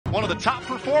one of the top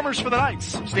performers for the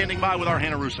Knights, standing by with our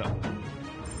Hannah Russo.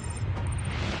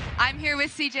 I'm here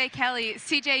with CJ Kelly.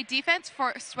 CJ, defense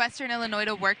forced Western Illinois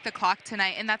to work the clock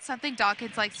tonight, and that's something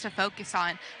Dawkins likes to focus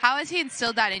on. How has he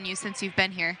instilled that in you since you've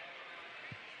been here?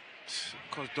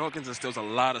 Coach Dawkins instills a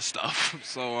lot of stuff.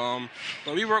 So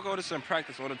but we work on this in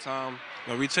practice all the time.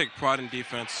 We take pride in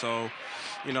defense. So,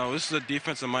 this is a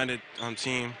defensive-minded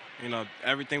team.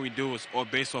 Everything we do is all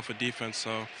based off of defense.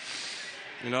 So,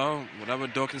 whatever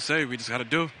Dawkins say, we just got to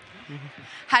do.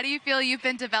 How do you feel you've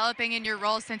been developing in your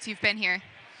role since you've been here?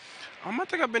 I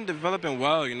think I've been developing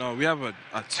well. We have a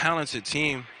talented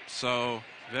team, so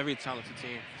very talented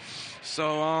team.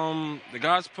 So the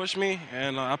guys pushed me,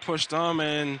 and I pushed them,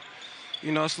 and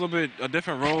it's a little bit a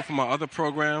different role from my other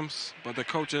programs. But the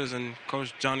coaches and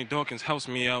Coach Johnny Dawkins helps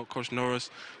me out. Coach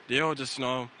Norris, they all just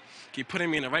keep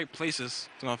putting me in the right places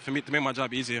for me to make my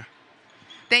job easier.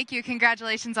 Thank you.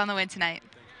 Congratulations on the win tonight.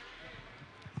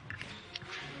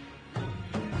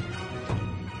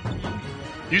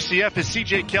 UCF is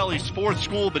C.J. Kelly's fourth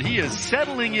school, but he is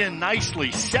settling in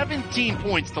nicely. 17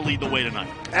 points to lead the way tonight.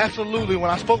 Absolutely.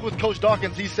 When I spoke with Coach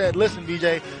Dawkins, he said, listen,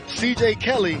 BJ, C.J.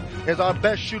 Kelly is our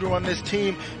best shooter on this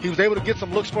team. He was able to get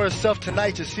some looks for himself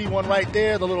tonight. You see one right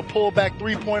there, the little pullback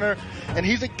three-pointer. And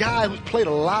he's a guy who's played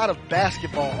a lot of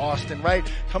basketball, Austin, right?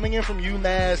 Coming in from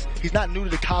UMass, he's not new to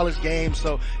the college game,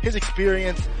 so his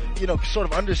experience, sort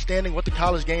of understanding what the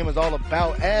college game is all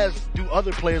about, as do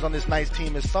other players on this nice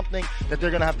team, is something that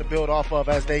they're going to have to build off of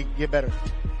as they get better.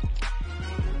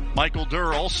 Michael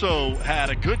Durr also had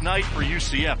a good night for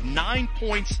UCF. 9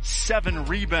 points, 7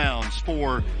 rebounds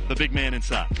for the big man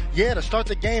inside. Yeah, to start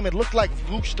the game, it looked like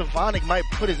Vuk Stefanik might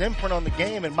put his imprint on the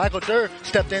game, and Michael Durr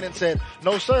stepped in and said,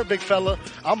 no, sir, big fella.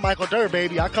 I'm Michael Durr,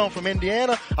 baby. I come from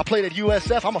Indiana. I played at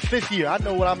USF. I'm a fifth year. I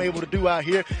know what I'm able to do out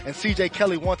here. And C.J.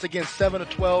 Kelly, once again, 7 of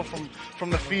 12 from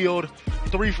the field,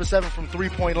 3 for 7 from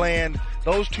three-point land.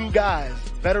 Those two guys,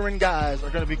 veteran guys, are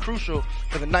going to be crucial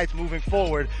for the Knights moving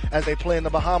forward as they play in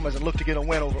the Bahamas and look to get a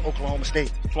win over Oklahoma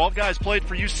State. 12 guys played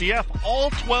for UCF.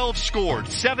 All 12 scored.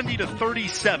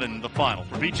 70-37 the final.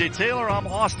 For BJ Taylor, I'm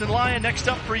Austin Lyon. Next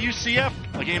up for UCF,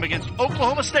 a game against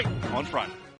Oklahoma State on Friday.